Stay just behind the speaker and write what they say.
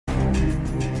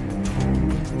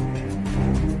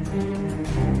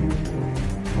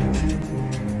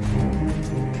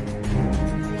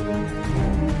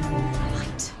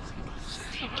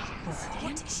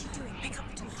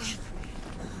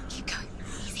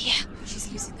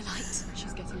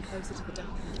getting closer to the dark.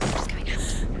 What's going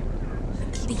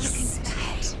out? Please,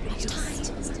 ahead. Much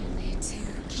time.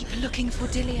 Keep looking for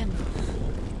Dillian.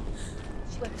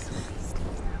 She went this way.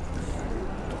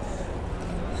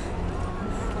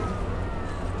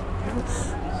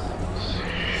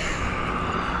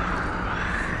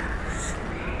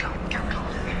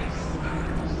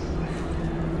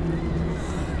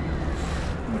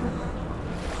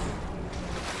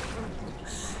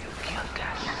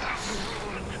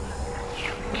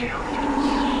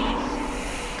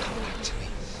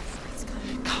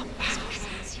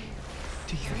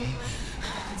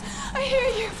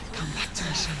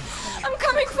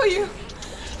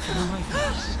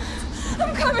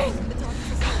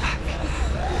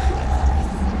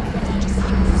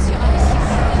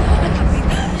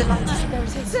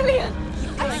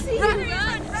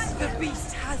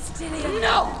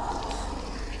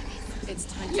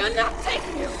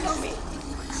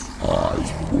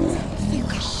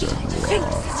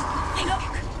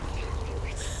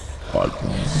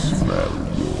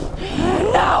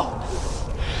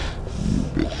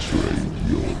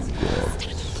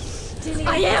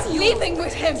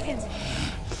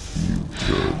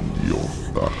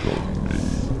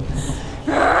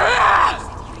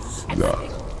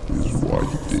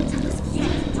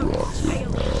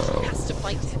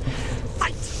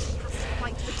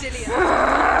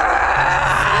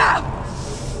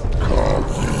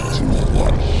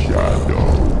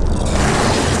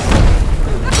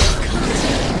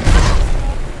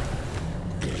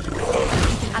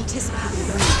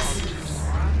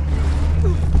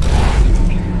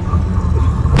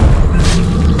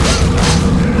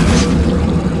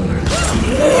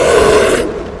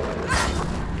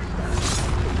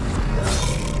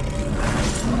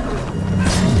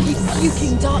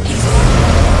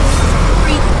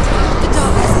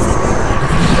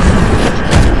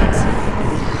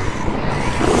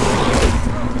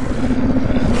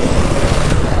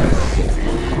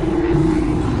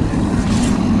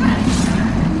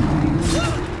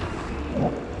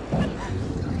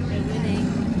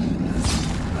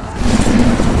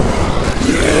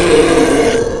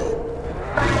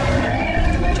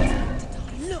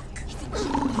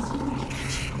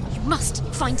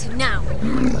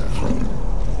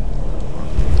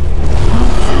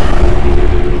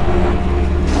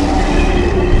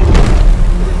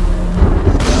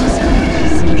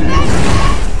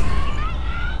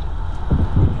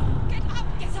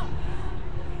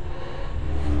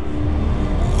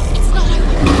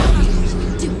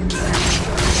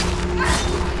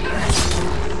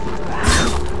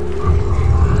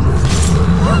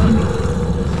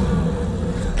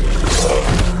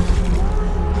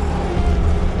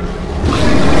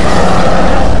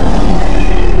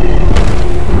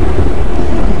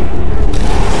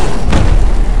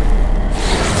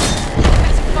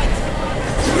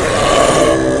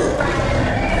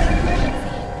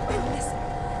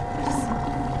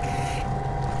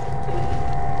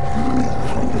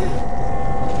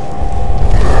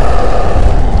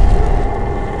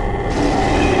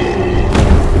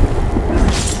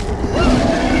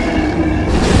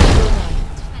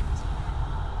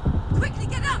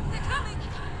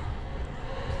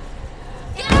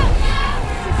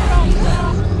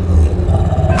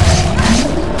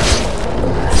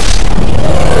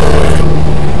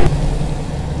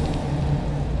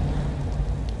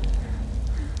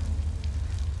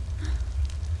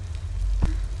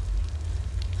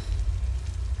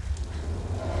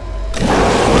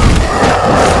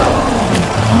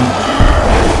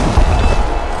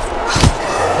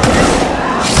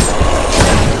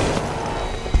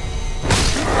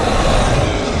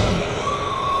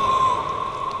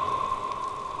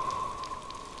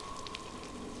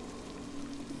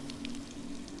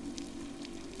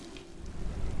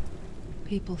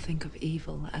 People think of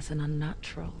evil as an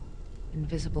unnatural,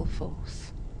 invisible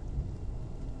force,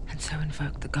 and so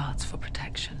invoke the gods for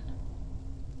protection.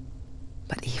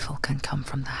 But evil can come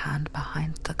from the hand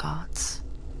behind the gods.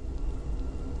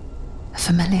 A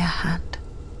familiar hand,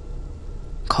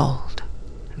 cold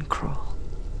and cruel.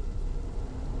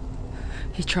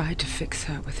 He tried to fix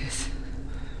her with his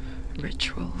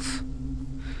rituals,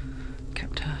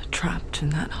 kept her trapped in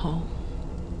that hole.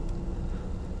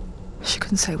 She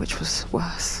couldn't say which was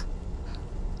worse.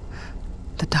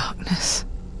 The darkness,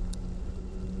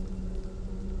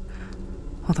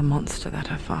 or the monster that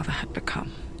her father had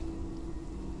become.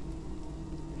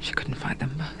 She couldn't fight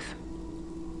them both.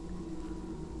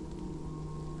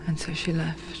 And so she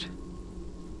left,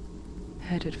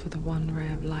 headed for the one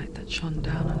ray of light that shone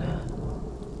down on her.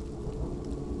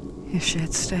 If she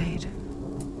had stayed,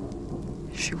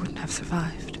 she wouldn't have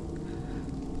survived.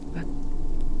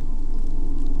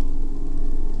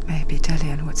 maybe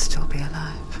Dillian would still be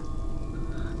alive.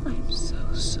 I'm so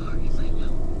sorry, my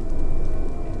love.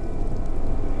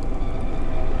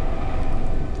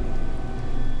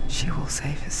 She will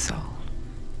save his soul.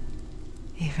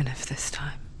 Even if this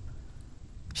time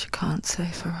she can't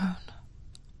save her own.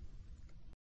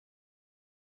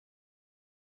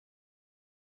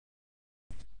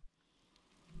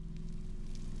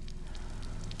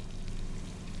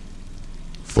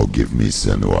 Forgive me,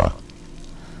 Senua.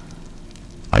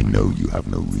 I know you have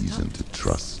no reason to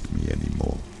trust me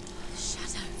anymore.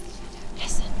 Shadow,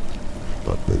 listen.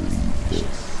 But believe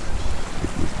this,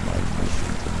 it was my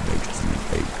mission to make you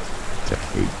hate. To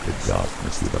hate the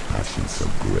darkness with a passion so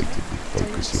great it would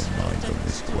focus your mind on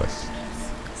this quest.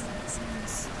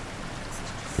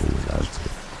 For without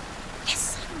it,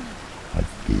 I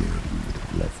fear you would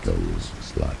have let go of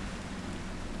this life.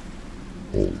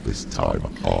 All this time,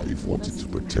 I've wanted to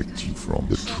protect you from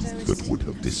the truth that would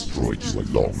have destroyed you a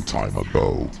long time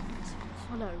ago.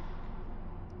 Follow.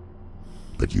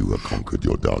 But you have conquered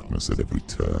your darkness at every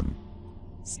turn.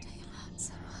 Stay alert,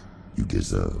 Senua. You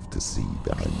deserve to see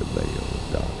behind the veil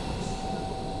of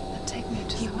darkness. Take me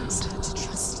to the mountain. To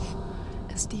trust him.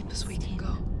 As deep as we can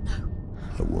go. No.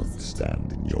 I won't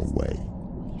stand in your way.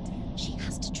 She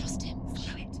has to trust him.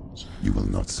 Follow it. You will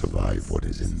not survive what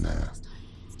is in there.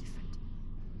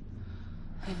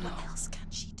 What else can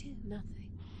she do? Nothing.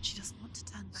 She doesn't want to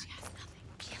turn back. She has nothing.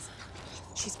 She has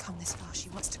nothing. She's come this far. She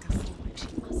wants to go forward. She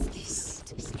must listen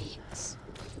to his ears.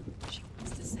 She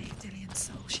wants to save Dillian's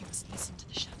soul. She must listen to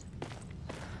the shadow.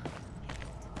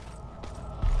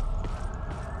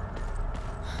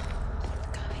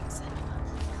 Keep going, Senua.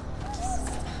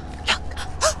 Look!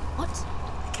 What?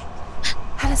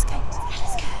 Hella's gate.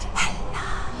 Hella's gate. Hella.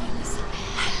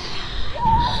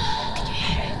 Can you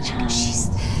hear it? She's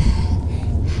there.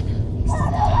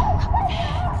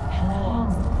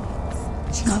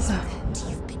 Mother,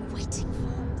 You've been waiting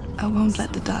for. I won't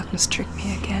let the darkness trick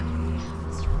me again.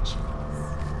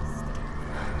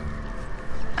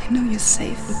 I know you're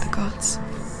safe with the gods.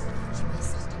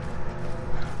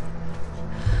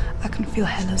 I can feel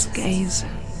Hella's gaze,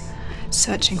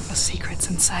 searching for secrets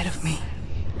inside of me.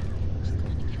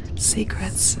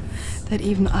 Secrets that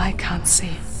even I can't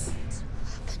see.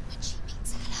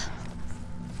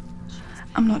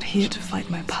 I'm not here to fight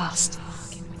my past.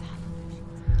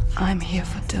 I'm here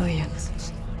for Dillian.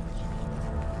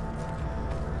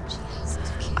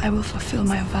 I will fulfill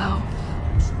my vow,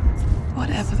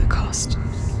 whatever the cost.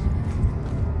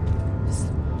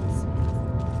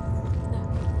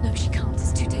 No, she can't.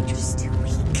 It's too dangerous. Too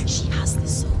weak. She has the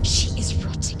soul. She is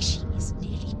rotting. She is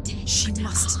nearly dead. She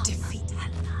must defeat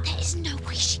Hella. There is no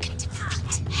way she can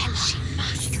defeat Hella. She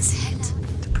must. She can see it.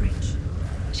 The bridge.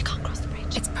 She can't cross the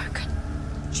bridge. It's broken.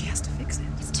 She has to fix it.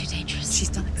 It's too dangerous. She's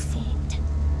done it before.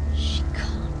 She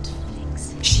can't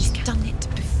fix it. She's done it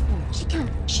before. She can.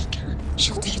 She can.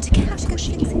 She'll do it again. How will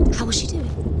she do it? How will she do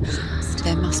it?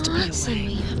 There must be a way. So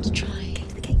we have to try. Get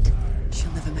to the gate.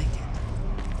 She'll never make it.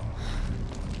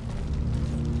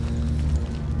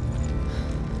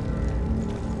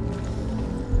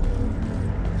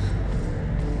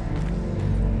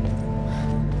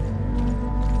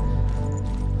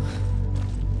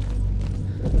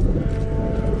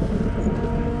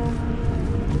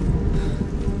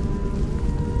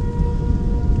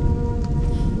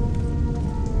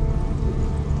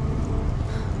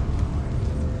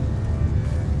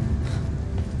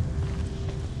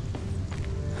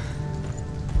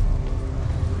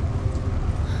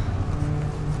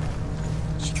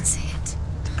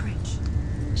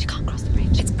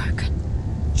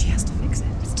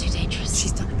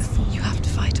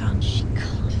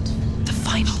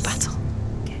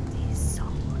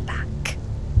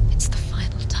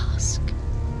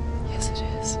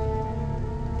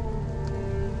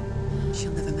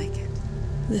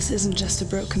 This isn't just a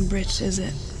broken bridge, is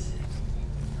it?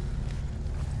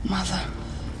 Mother,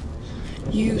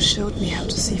 you showed me how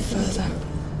to see further.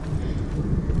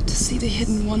 To see the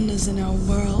hidden wonders in our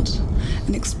world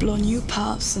and explore new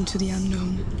paths into the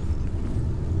unknown.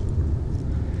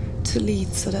 To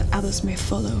lead so that others may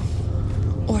follow,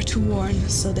 or to warn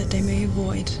so that they may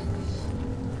avoid.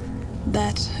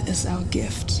 That is our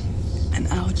gift and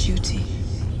our duty.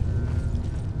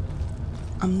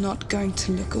 I'm not going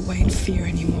to look away in fear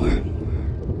anymore.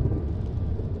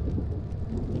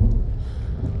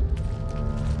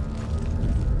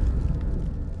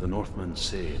 The Northmen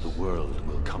say the world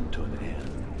will come to an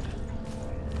end.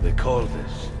 They call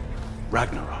this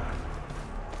Ragnarok,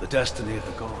 the destiny of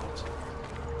the gods.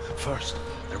 First,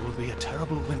 there will be a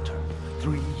terrible winter,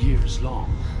 3 years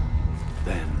long.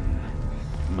 Then,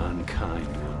 mankind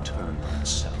will turn on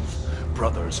itself.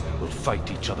 Brothers will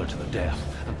fight each other to the death,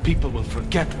 and people will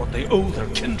forget what they owe their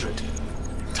kindred.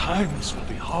 Times will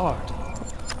be hard.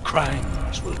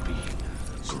 Crimes will be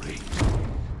great.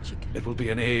 It will be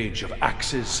an age of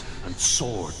axes and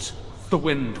swords. The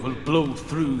wind will blow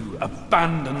through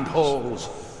abandoned halls.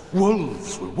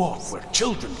 Wolves will walk where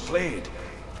children played.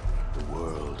 The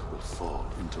world will fall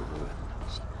into ruin.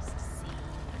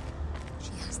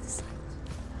 She has the sight.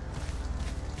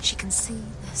 She can see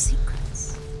their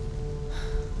secrets.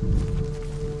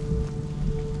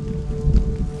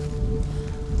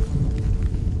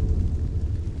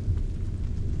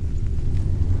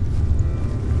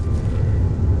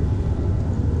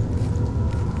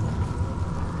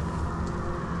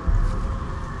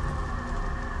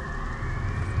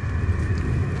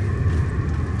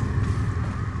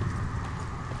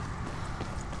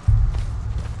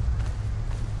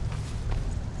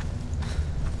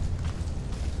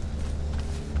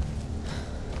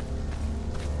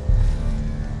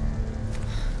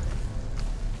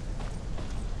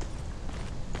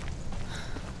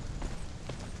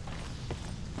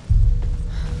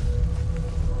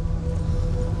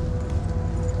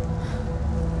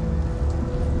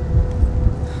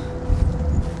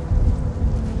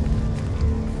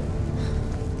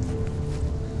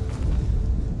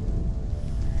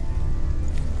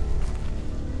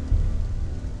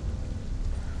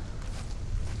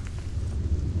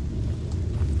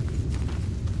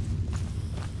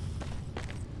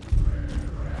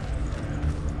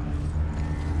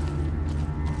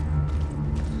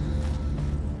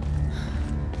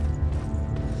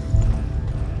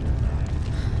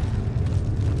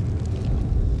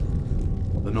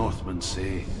 The Northmen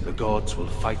say the gods will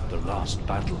fight their last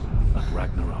battle at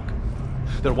Ragnarok.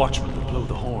 Their watchmen will blow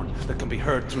the horn that can be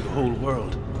heard through the whole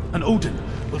world, and Odin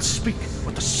will speak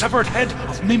with the severed head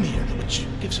of Mimir, which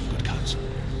gives him good counsel.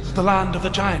 The land of the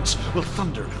giants will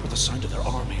thunder with the sound of their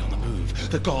army on the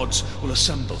move. The gods will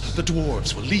assemble, the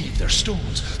dwarves will leave their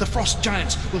stones, the frost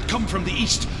giants will come from the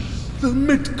east, the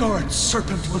Midgard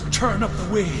serpent will turn up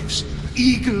the waves,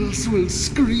 eagles will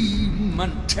scream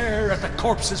and tear at the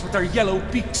corpses with their yellow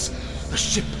beaks. The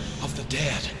ship of the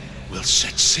dead will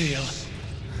set sail.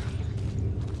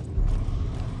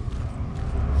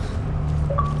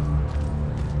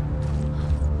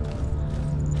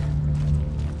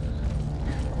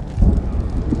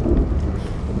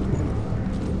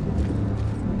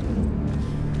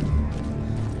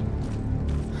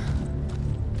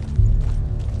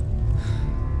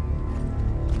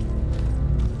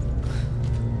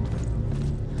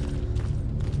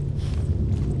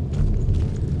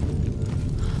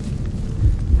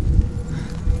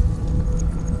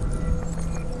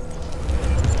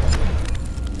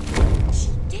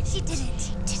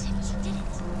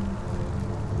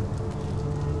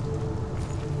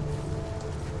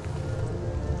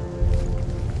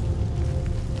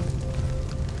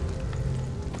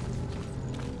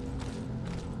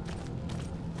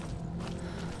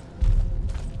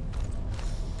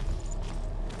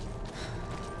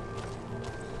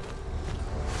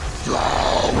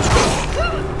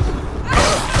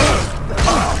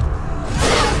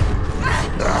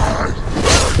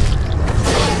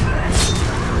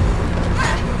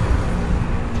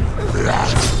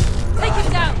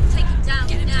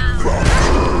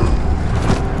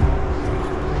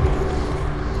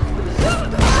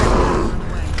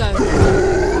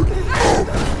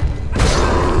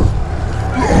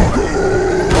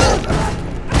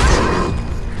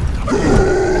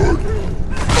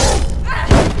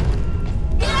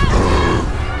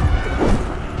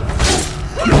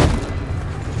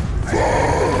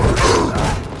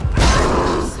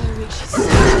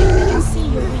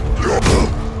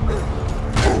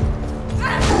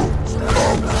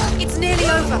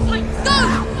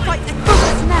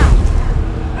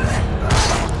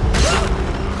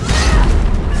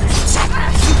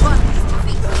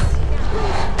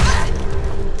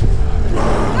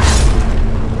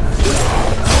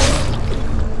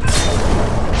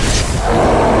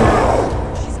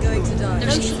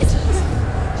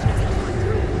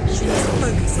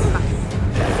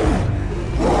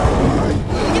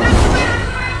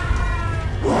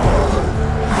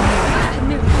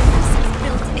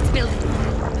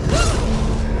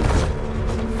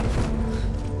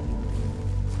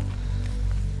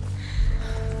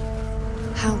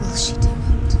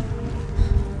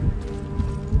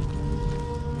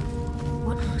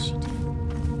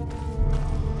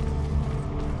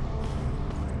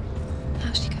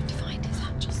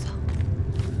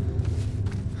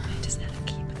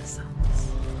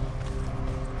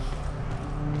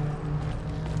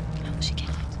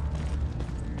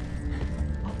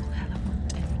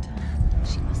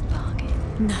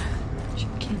 No. She'll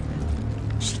kill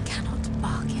her. She cannot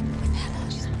bargain with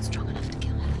Hela. She's not strong enough to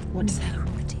kill her. What does Hela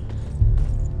want?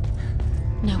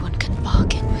 No one can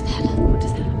bargain with Hela. What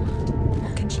does Hela want?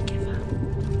 What can she give her?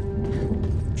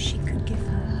 She could give her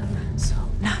her own soul.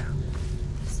 No. Her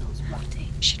soul's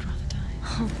rotting. She'd rather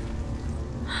die.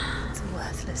 It's a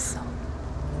worthless soul.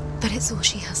 But it's all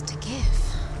she has to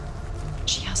give.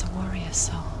 She has a warrior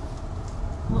soul.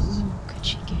 What more could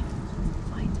she give?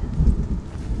 Fighter.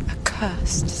 A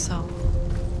cursed soul.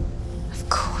 Of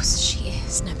course she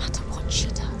is, no matter what she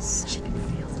does. She can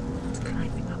feel the world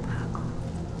climbing up her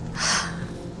arm.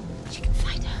 She can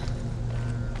fight her.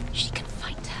 She can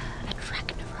fight her at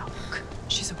Ragnarok.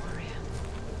 She's a warrior.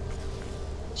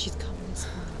 She's come this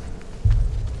way.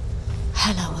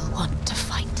 Hela will want to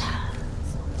fight her.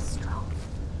 So strong.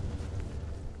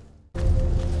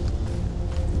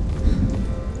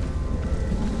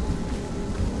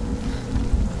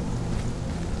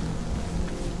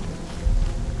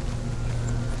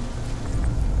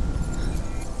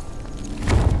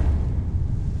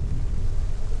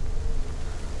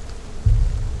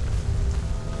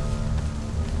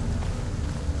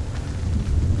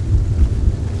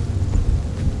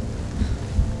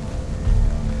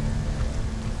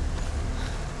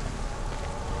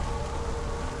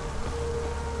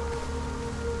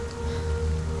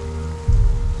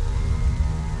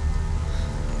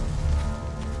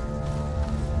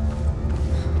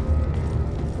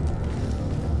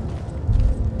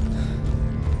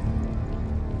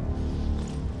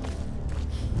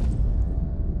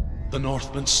 The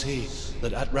Northmen say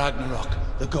that at Ragnarok,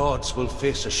 the gods will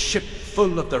face a ship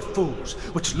full of their foes,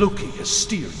 which Loki has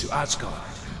steered to Asgard.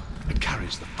 It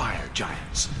carries the fire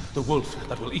giants, the wolf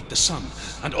that will eat the sun,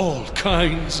 and all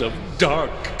kinds of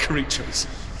dark creatures.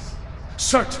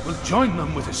 Surt will join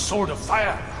them with his sword of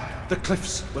fire. The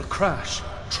cliffs will crash,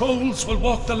 trolls will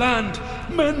walk the land,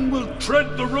 men will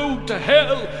tread the road to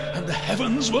hell, and the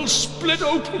heavens will split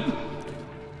open.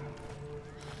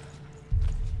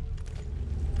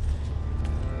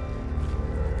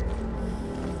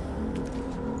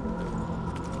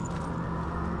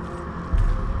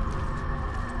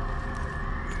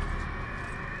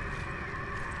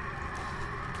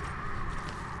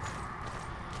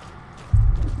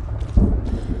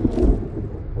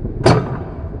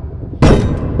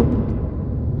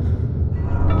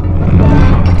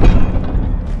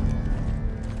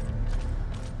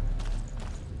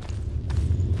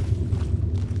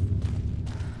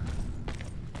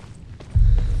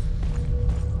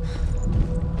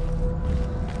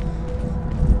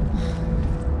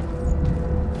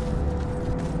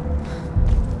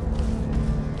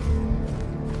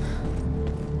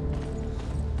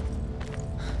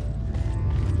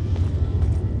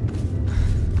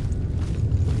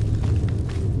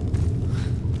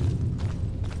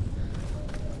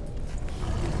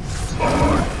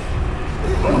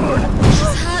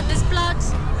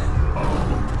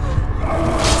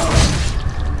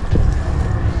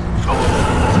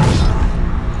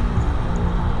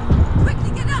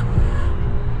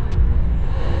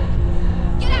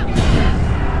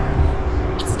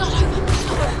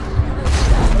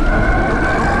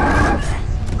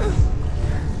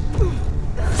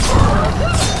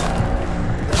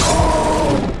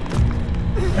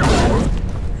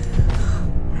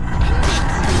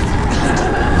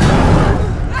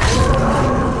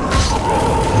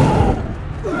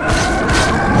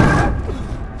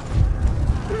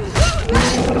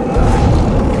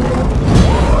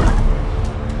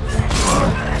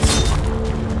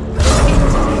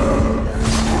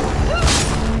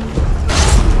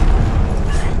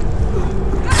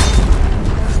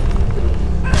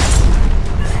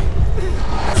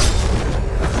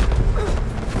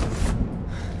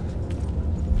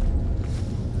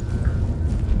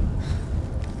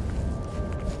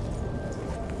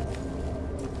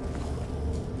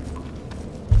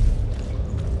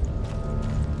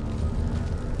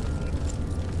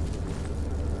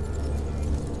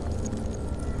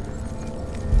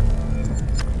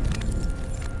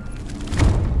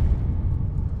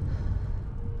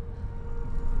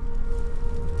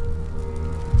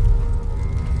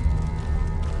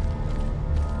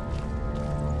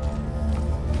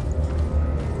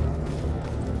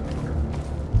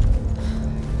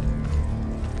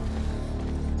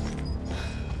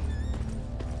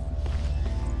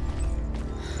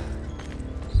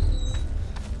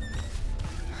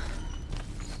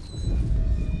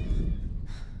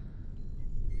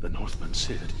 Northmen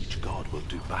said each god will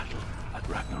do battle at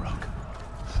Ragnarok.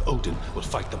 Odin will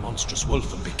fight the monstrous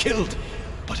wolf and be killed,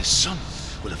 but his son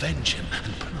will avenge him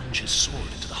and plunge his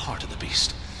sword into the heart of the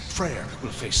beast. Freyr will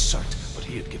face Surt, but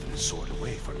he had given his sword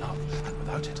away for love, and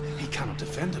without it, he cannot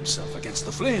defend himself against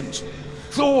the flames.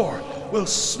 Thor will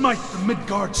smite the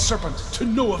Midgard serpent to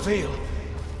no avail.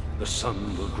 The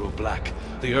sun will grow black,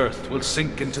 the earth will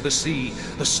sink into the sea,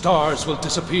 the stars will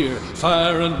disappear,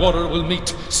 fire and water will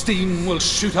meet, steam will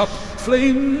shoot up,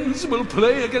 flames will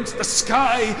play against the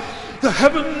sky, the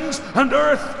heavens and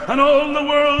earth and all the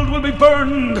world will be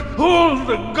burned, all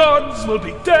the gods will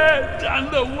be dead,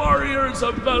 and the warriors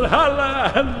of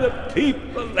Valhalla and the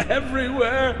people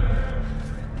everywhere.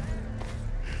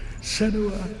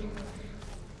 Senua,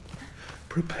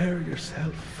 prepare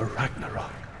yourself for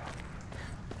Ragnarok,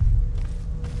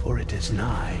 for it is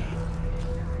nigh.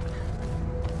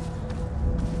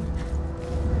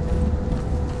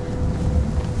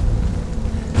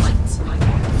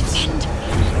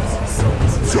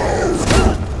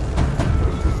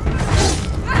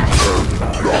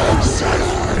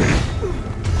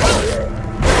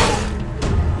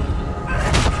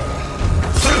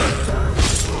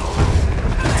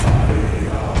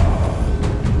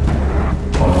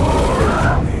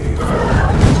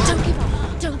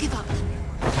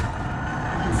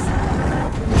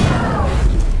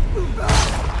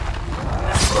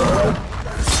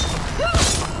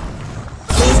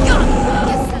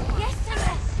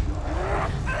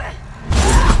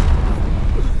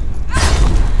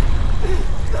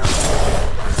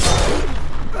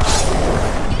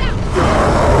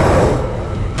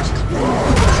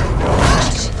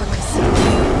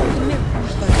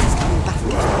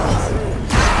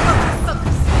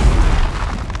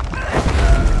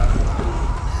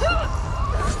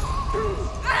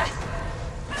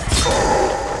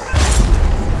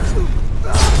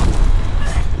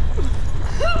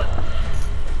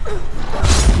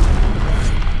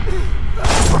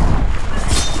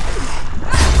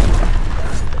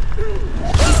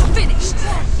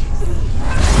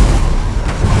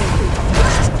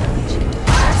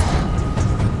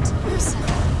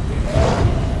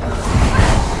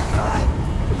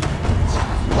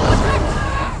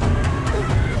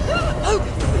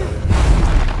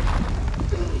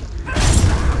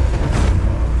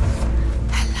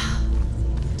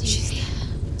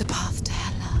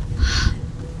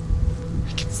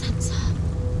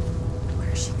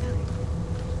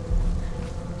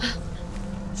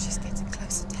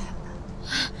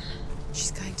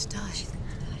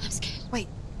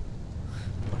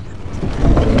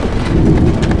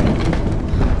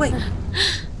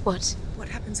 What? What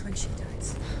happens when she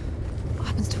dies? What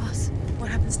happens to us? What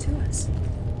happens to us?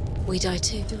 We die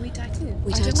too. Do we die too?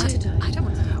 We die too. I don't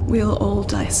want to die. We'll all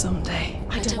die someday.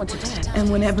 I don't want to die.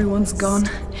 And when everyone's gone,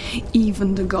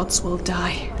 even the gods will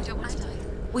die. I don't want to die.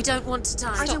 We don't want to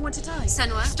die. I don't want to die.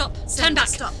 Senua, stop. Senua, Turn back.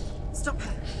 Stop. Stop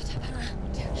her.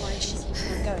 Why is she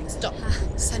going? Stop.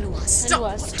 Senua, stop.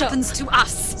 What happens to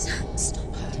us?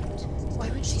 Stop her. Why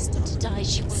won't she stop? To die,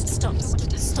 she won't stop. Stop.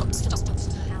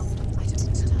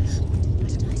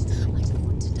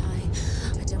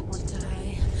 I don't want to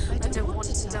die. I don't want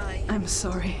to die. I'm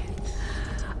sorry.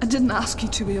 I didn't ask you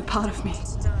to be a part of me.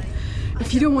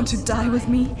 If you don't want to die with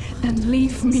me, then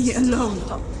leave me alone.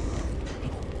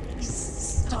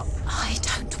 Stop. I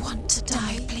don't want to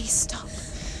die. Please stop.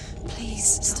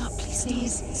 Please stop.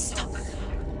 Please stop.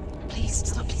 Please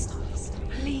stop. Please stop.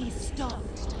 Please stop.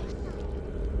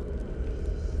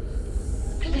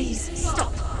 Please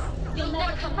stop. You'll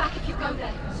never come back if you go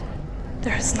there.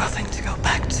 There is nothing to go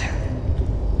back to.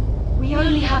 We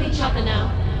only have each other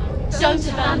now. Don't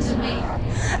abandon me.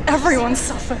 Everyone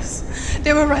suffers.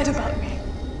 They were right about me.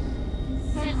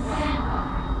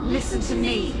 Listen to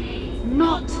me,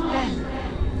 not them.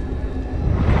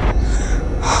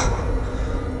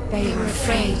 They were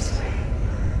afraid.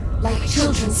 Like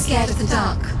children scared of the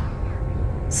dark.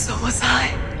 So was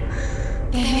I.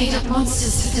 They made up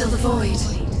monsters to fill the void.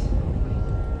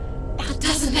 That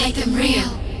doesn't make them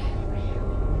real.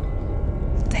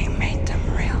 They made them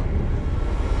real.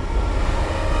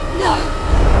 No!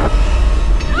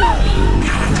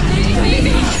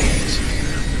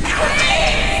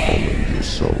 Follow your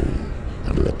soul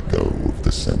and let go of the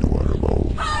Senua of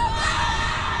old.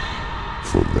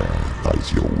 For there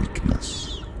lies your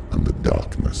weakness, and the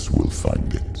darkness will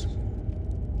find it.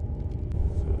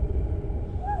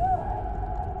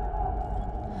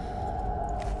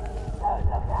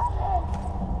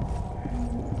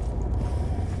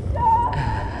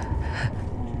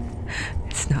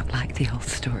 It's not like the old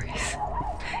stories,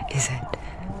 is it?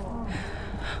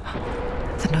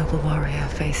 The noble warrior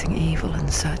facing evil in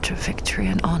search of victory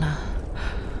and honor.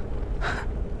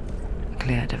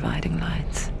 Clear dividing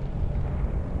lines.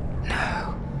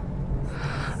 No.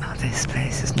 Oh, this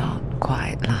place is not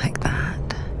quite like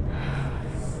that.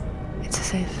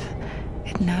 as if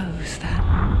it knows that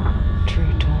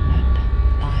true torment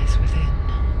lies within.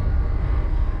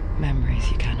 Memories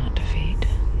you cannot defeat,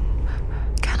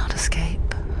 cannot escape.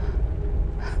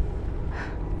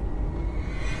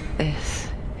 This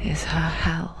is her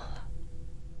hell.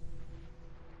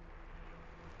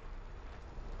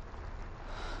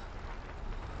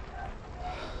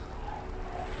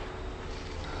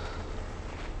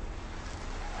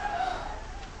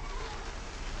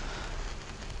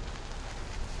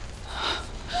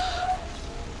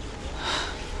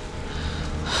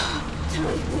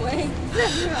 Wait,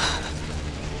 Senua!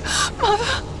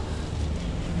 Mother!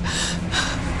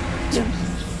 Don't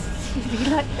see me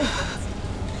like this.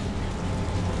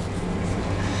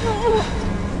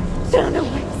 Turn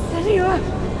away, Senua!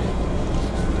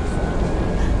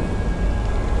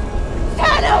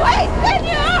 Turn away,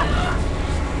 Senua!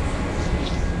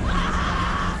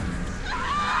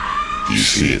 Do you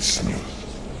see it, Senua?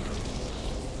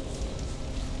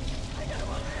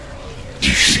 Do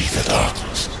you see the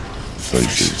darkness?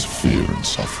 Faces fear and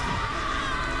suffering.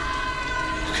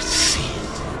 You can see it.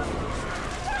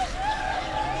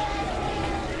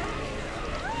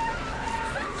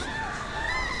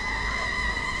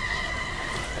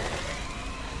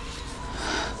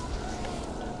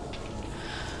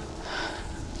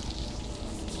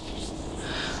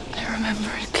 I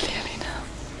remember it clearly now.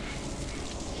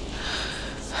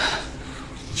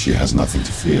 She has nothing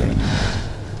to fear anymore.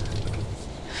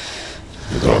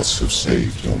 The gods have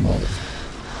saved your mother.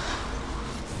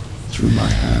 Through my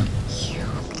hand. You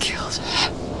killed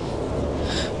her.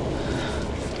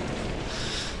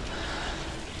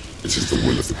 It is the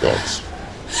will of the gods.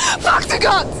 Fuck the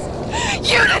gods!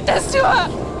 You did this to her!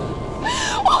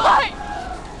 Why?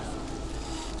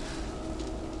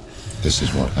 This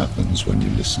is what happens when you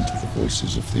listen to the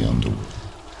voices of the underworld.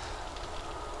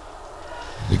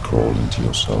 They crawl into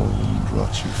your soul and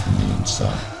rot you from the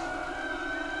inside.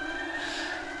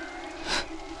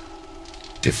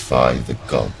 Defy the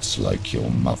gods like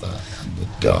your mother, and the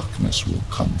darkness will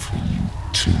come for you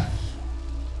too.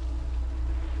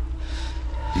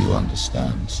 You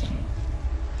understand, Senua?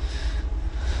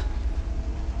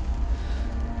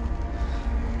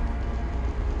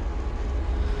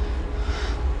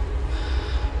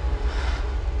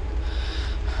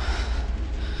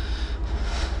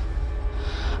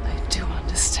 I do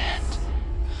understand.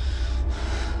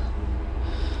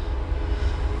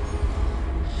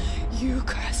 You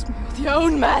cursed me with your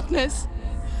own madness.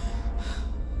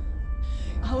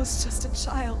 I was just a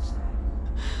child.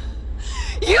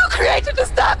 You created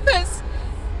this darkness!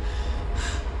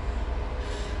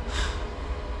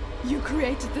 You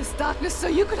created this darkness so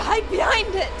you could hide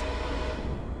behind it!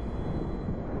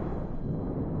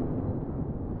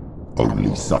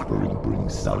 Only suffering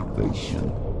brings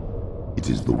salvation. It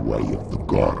is the way of the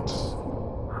gods.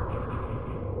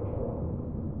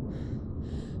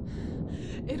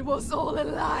 It was all a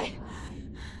lie.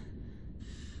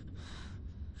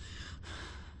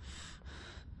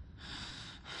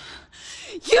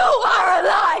 You are a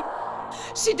lie!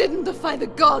 She didn't defy the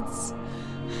gods.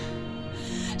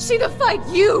 She defied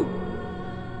you.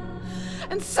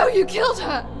 And so you killed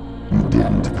her. You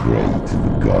didn't pray to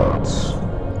the gods.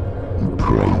 You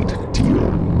prayed to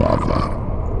your mother.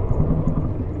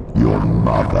 Your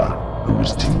mother, who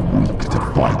was too weak to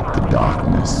fight the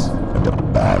darkness and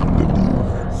abandoned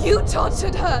you. You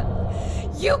tortured her.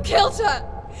 You killed her.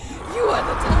 You are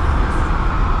the darkness.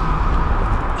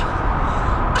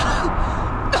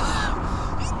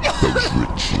 Those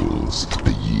rituals,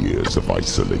 the years of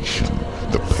isolation,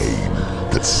 the pain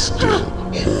that still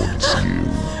haunts you.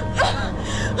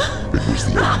 It was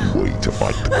the only way to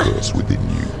fight the curse within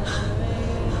you.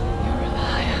 You're a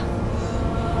liar.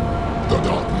 The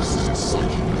darkness is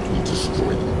inside you and it will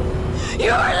destroy you.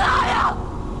 You're a liar!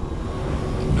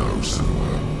 No,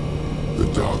 Senua. The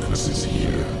darkness is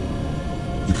here.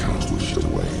 You cannot wish it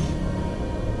away.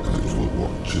 And it will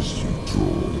watch as you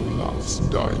draw your last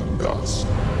dying gasp.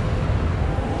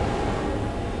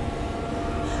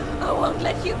 I won't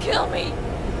let you kill me.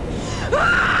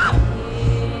 Ah!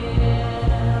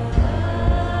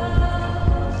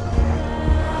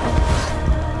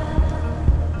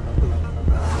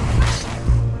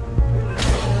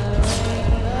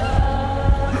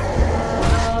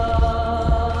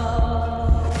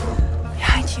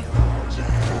 Behind you.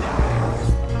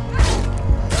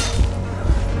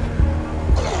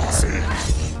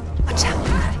 Watch out.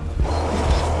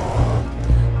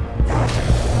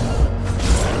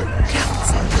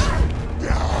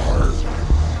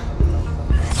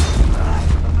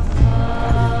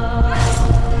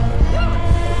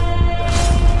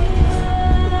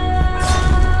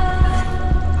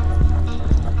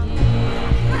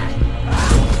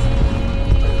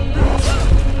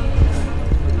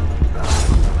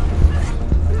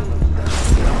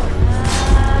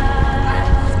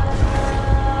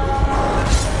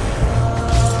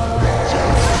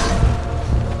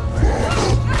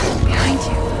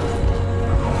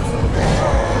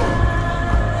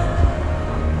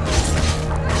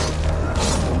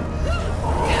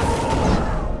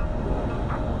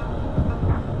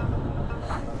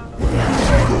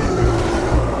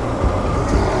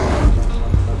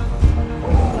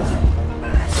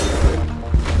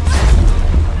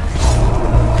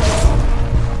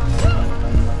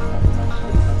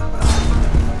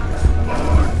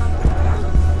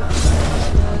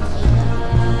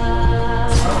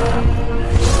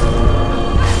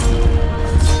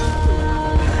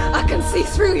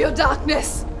 your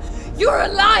darkness! You're a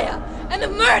liar and a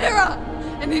murderer!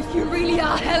 And if you really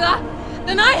are Hela,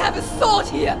 then I have a sword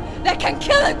here that can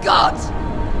kill a god!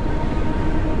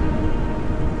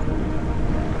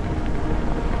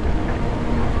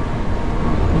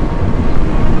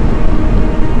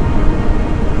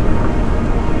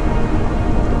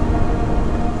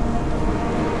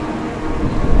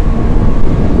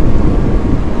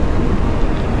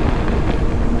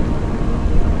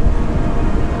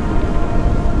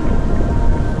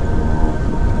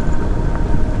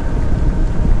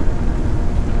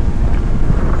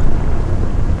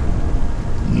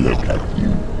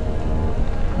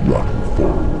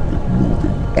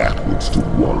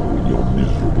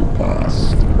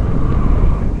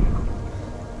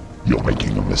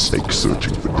 Mistake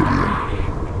searching for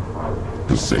Dillion.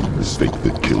 The same mistake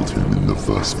that killed him in the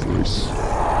first place.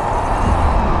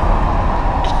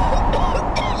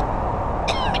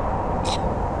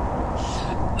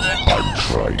 I'm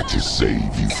trying to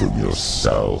save you from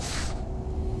yourself.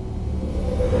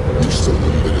 You still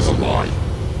believe it is a lie?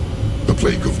 The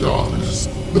plague of darkness,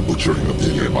 the butchering of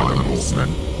Dillion by the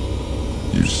Northmen.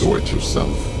 You saw it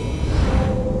yourself.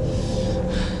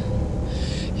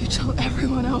 You told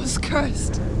everyone I was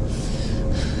cursed.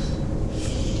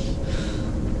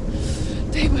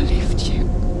 They believed you.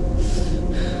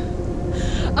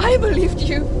 I believed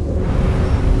you.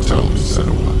 Tell me,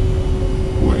 Senua,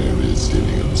 where is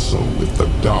Dillion's soul if the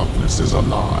darkness is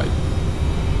alive?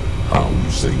 How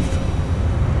you saved him?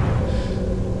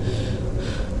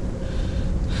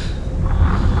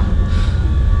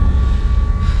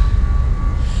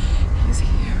 He's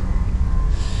here.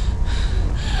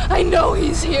 I know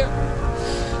he's here.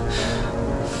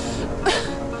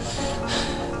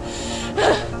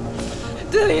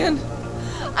 Dillion,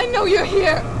 I know you're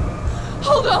here.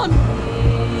 Hold on.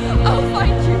 I'll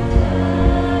find you.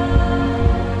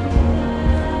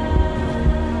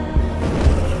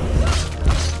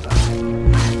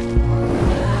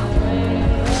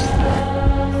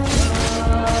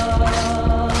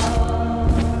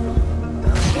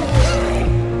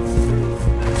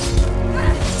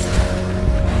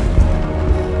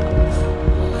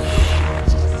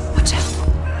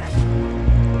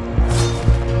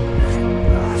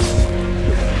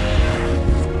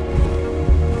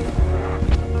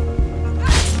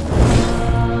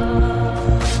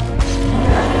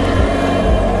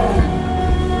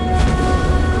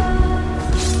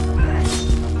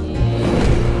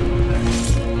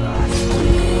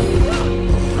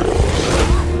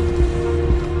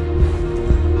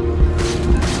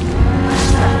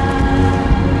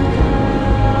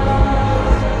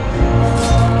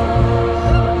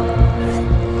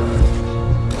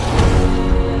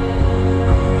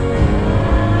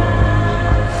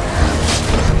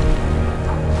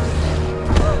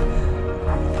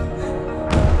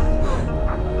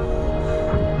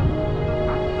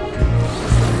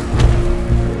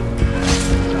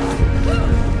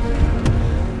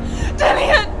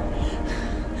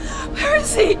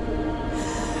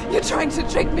 To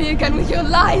trick me again with your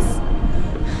lies.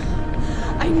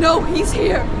 I know he's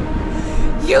here.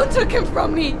 You took him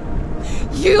from me.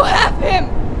 You have him.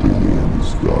 Dillion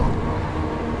is gone.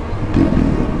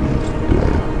 Dillion is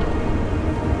dead.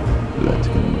 Let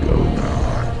him go now.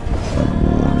 I'm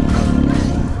warning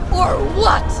you. Or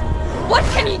what? What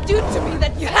can he do to me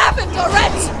that you haven't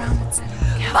already?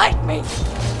 Fight me.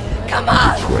 Come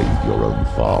on. You betrayed your own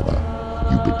father.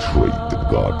 You betrayed the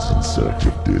gods in search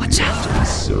of Dillion, in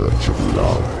search of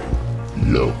love.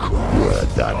 Look where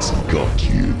that's got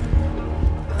you.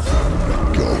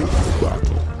 Let go of the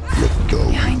battle. Let go of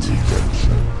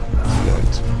redemption.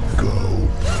 Let go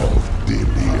of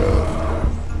Dillion.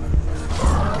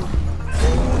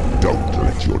 Don't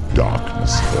let your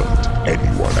darkness hurt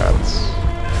anyone else.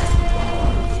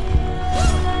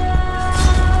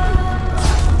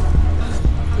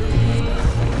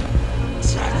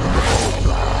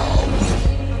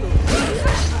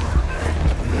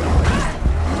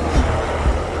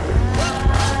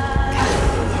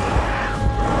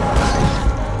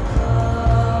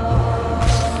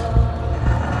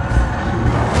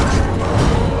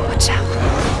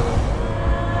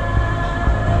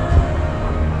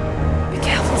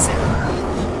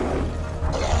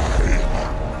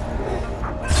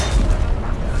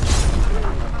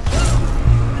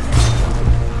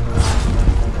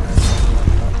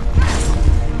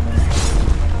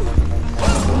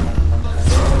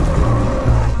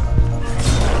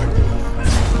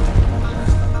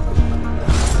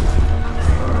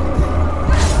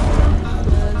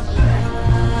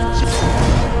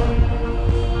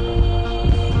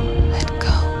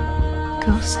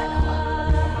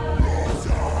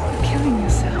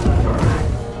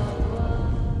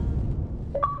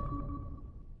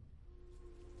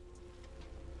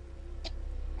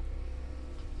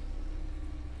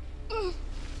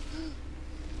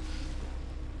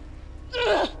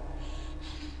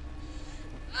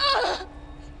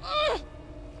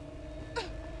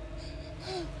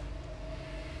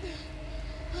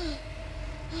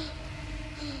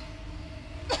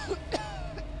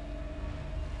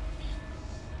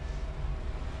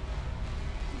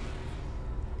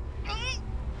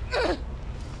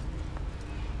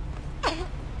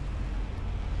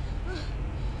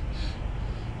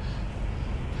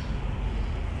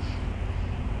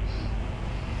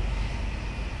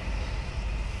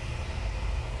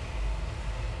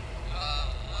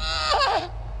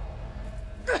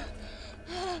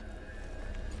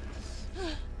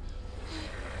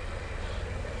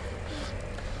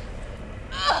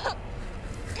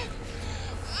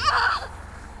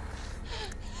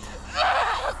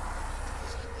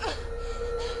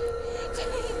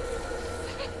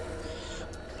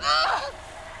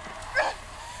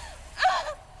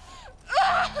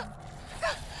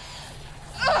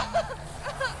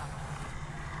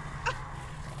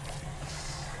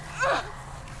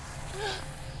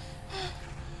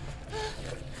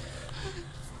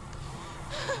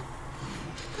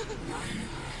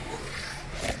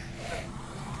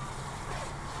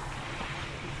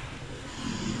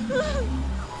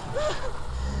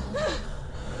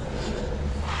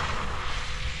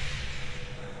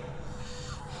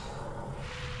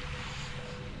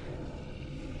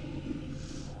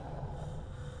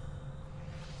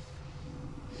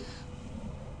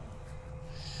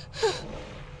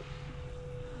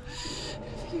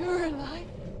 were alive.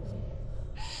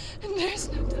 And there's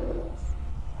no Thomas.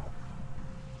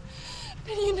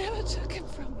 But you never took him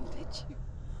from me, did you?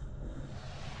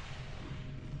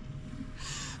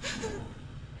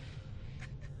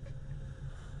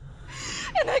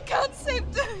 And I can't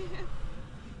save Diane.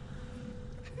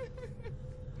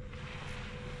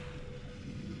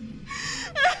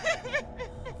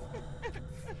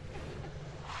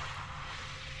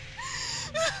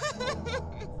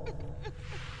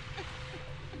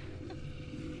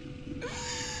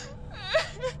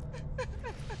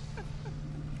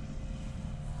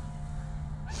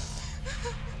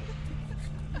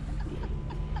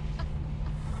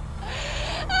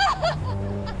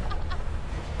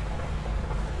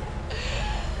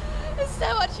 Is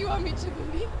that what you want me to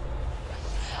believe?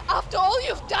 After all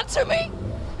you've done to me?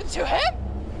 And to him?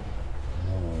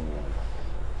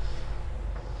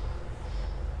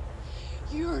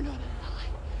 You're not a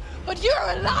lie, but you're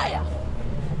a liar!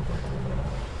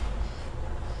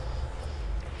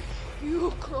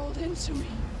 You crawled into me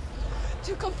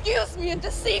to confuse me and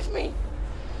deceive me.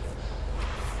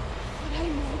 But I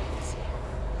know he's here.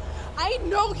 I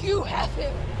know you have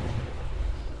him.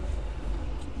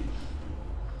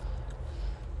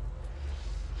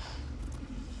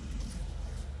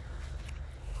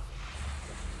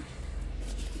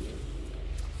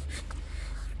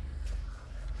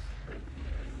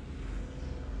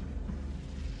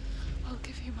 I'll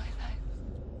give you my life.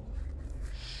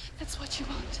 That's what you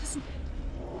want, isn't it?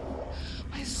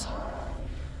 My soul.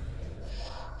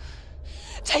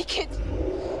 Take it.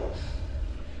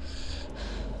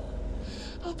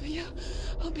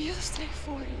 I'll be a slave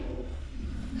for you.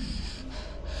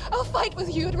 I'll fight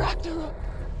with you at Ragnarok.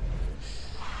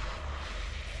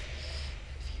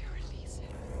 If you release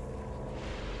it.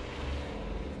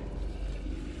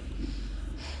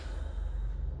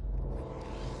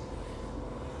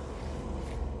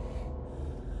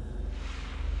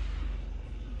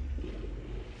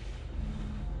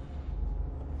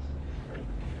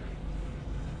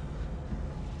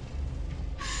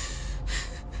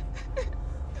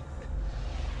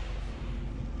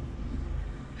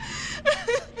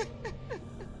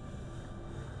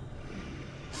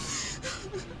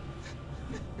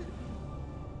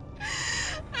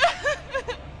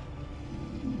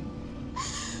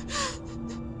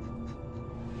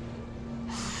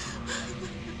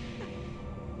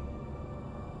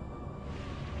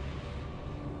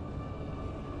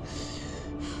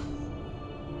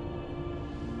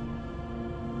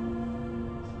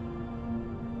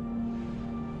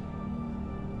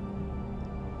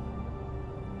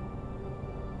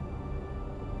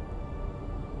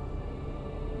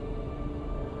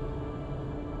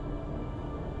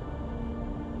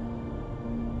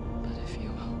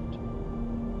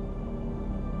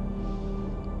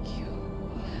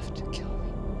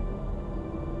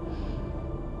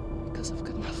 I've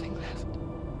got nothing left.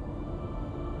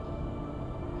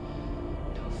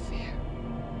 No fear.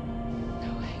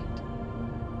 No hate.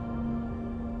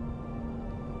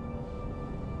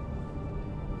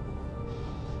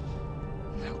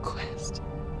 No quest.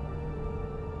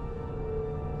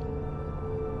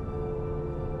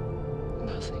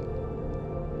 Nothing.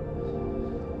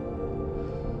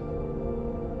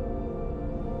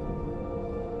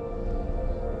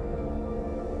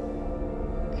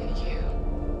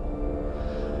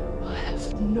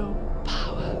 No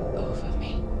power over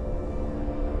me.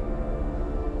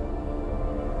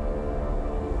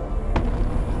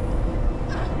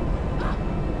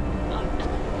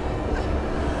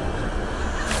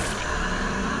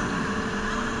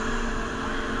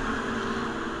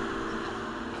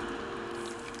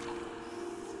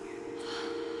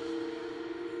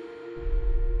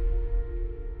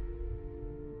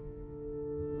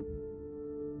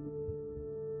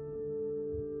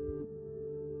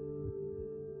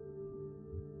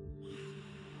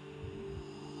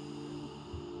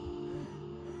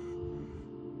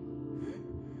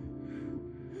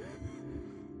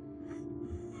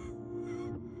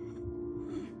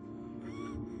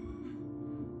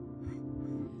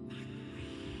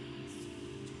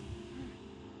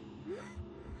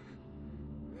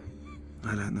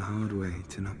 I learned the hard way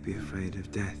to not be afraid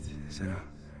of death, Senua.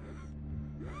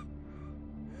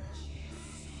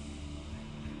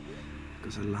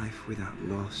 Because a life without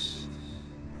loss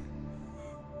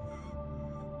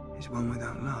is one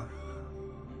without love.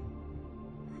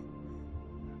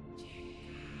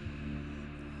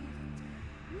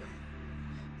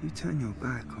 You turn your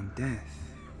back on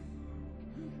death,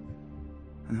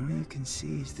 and all you can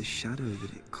see is the shadow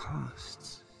that it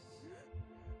casts.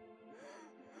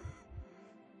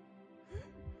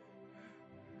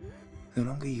 The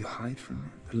longer you hide from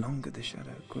it, the longer the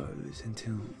shadow grows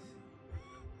until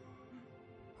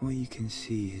all you can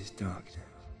see is darkness.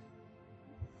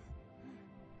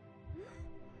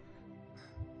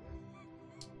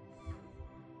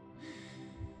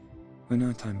 When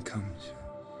our time comes,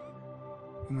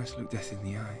 we must look death in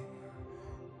the eye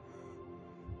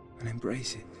and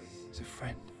embrace it as a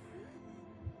friend.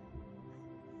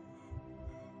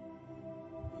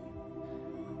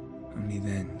 Only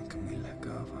then can we let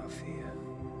go of our fear.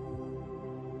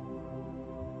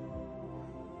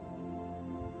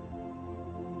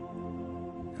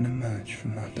 And emerge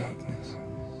from our darkness.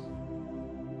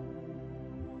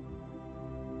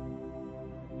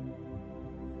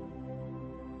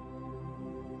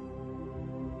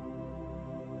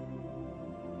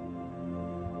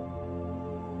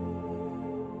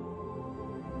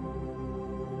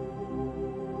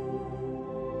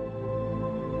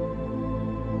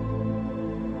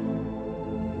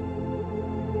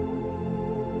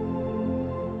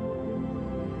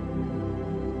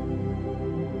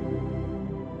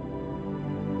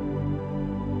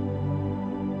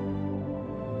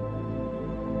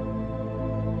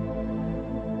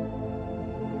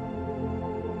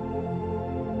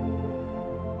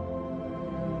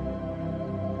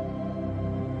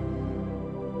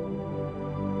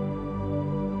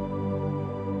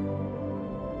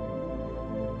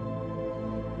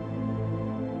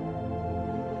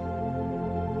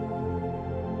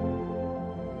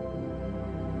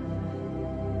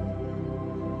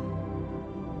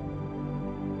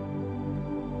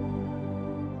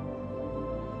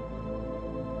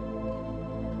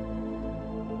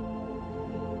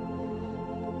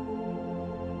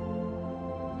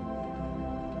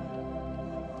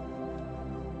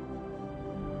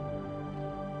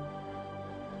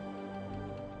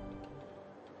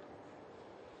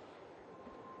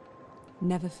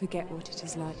 Never forget what it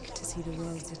is like to see the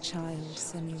world as a child,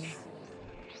 Senua.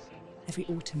 Every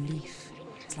autumn leaf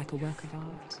is like a work of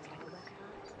art.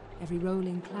 Every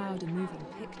rolling cloud a moving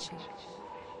picture.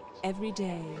 Every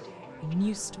day a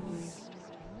new story.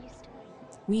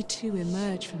 We too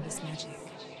emerge from this magic,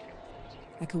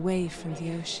 like a wave from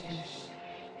the ocean,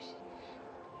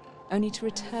 only to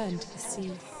return to the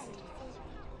sea.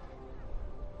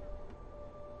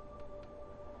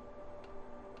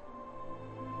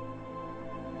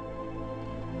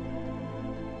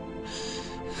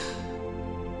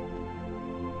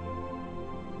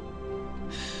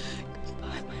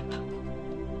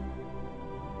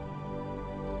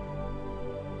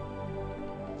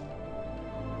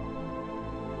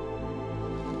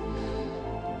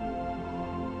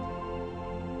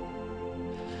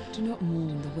 Do not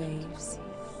mourn the waves,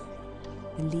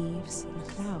 the leaves, and the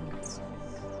clouds.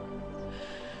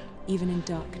 Even in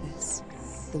darkness,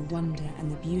 the wonder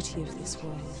and the beauty of this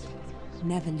world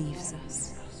never leaves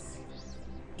us.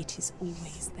 It is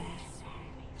always there,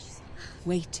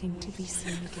 waiting to be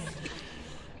seen again.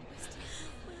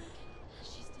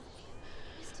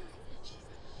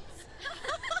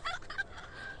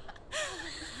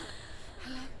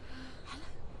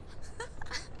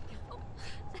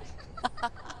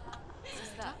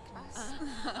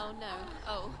 Oh no.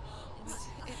 Oh. It's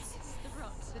the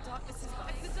rocks. The darkness is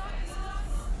back. The darkness is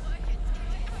working.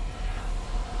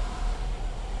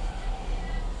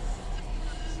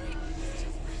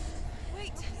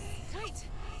 Wait.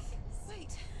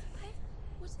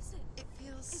 What is it? It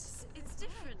feels... It's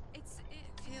different. It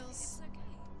feels... It's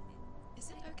okay. Is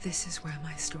it okay? This is where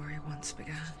my story once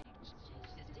began.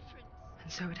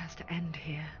 And so it has to end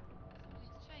here.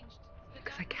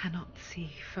 Because I cannot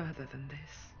see further than this.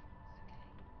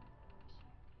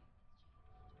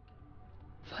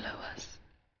 Follow us.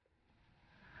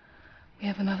 We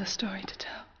have another story to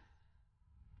tell.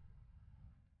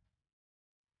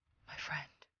 My friend,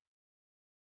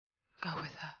 go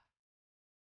with her.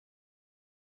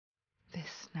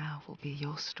 This now will be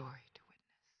your story.